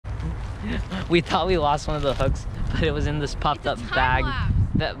We thought we lost one of the hooks, but it was in this popped up bag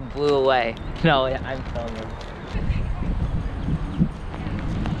that blew away. No, I'm filming.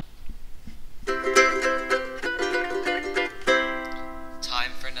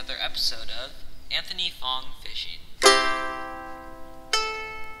 Time for another episode of Anthony Fong Fishing.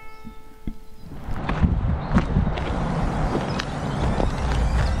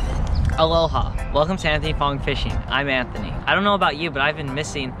 Aloha, welcome to Anthony Fong Fishing. I'm Anthony. I don't know about you, but I've been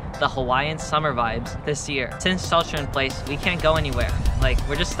missing the Hawaiian summer vibes this year. Since shelter in place, we can't go anywhere. Like,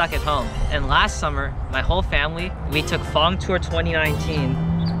 we're just stuck at home. And last summer, my whole family, we took Fong Tour 2019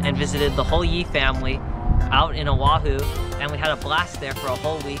 and visited the whole Yi family out in Oahu, and we had a blast there for a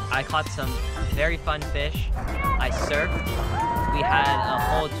whole week. I caught some very fun fish. I surfed. We had a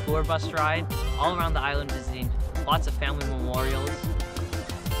whole tour bus ride all around the island visiting lots of family memorials.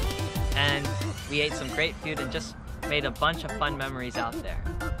 And we ate some great food and just made a bunch of fun memories out there.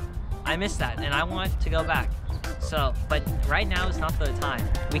 I miss that and I want to go back. But right now is not the time.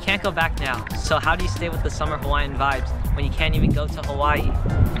 We can't go back now. So how do you stay with the summer Hawaiian vibes when you can't even go to Hawaii?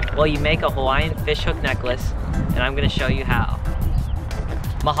 Well, you make a Hawaiian fish hook necklace, and I'm gonna show you how.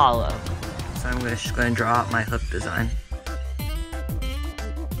 Mahalo. So I'm just gonna draw out my hook design.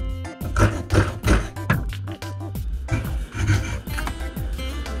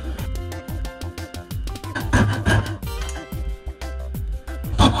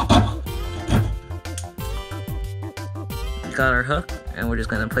 Got our hook, and we're just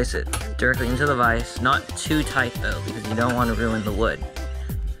gonna place it directly into the vise. Not too tight though, because you don't want to ruin the wood.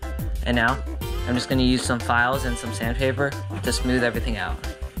 And now, I'm just gonna use some files and some sandpaper to smooth everything out.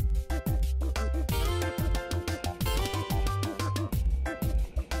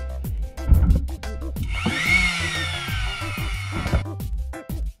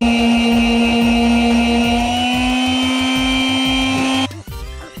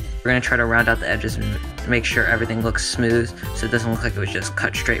 We're gonna try to round out the edges and make sure everything looks smooth so it doesn't look like it was just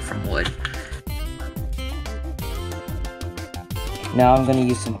cut straight from wood. Now I'm gonna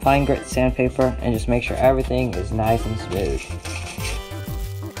use some fine grit sandpaper and just make sure everything is nice and smooth.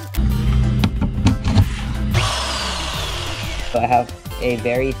 So I have a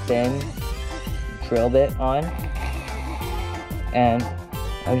very thin drill bit on, and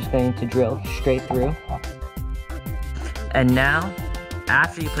I'm just going to drill straight through. And now,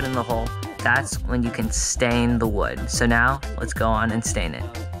 after you put in the hole, that's when you can stain the wood. So now, let's go on and stain it.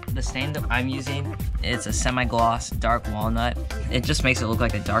 The stain that I'm using is a semi-gloss dark walnut. It just makes it look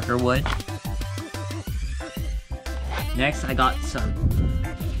like a darker wood. Next, I got some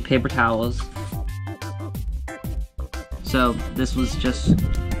paper towels. So this was just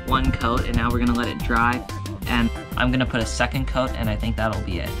one coat, and now we're gonna let it dry. And I'm gonna put a second coat, and I think that'll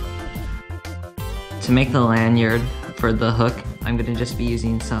be it. To make the lanyard for the hook, I'm gonna just be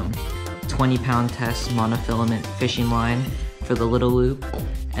using some 20-pound test monofilament fishing line for the little loop,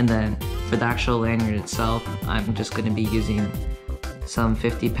 and then for the actual lanyard itself, I'm just gonna be using some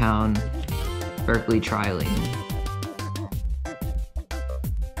 50-pound Berkeley trilene.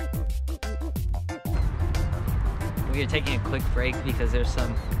 We are taking a quick break because there's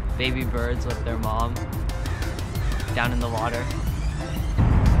some baby birds with their mom down in the water.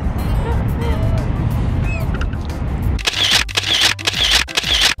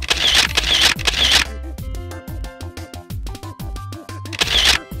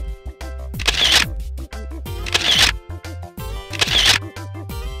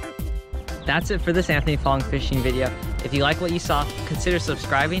 That's it for this Anthony Fong fishing video. If you like what you saw, consider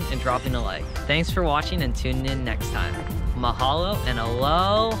subscribing and dropping a like. Thanks for watching and tune in next time. Mahalo and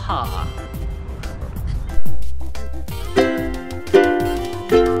aloha!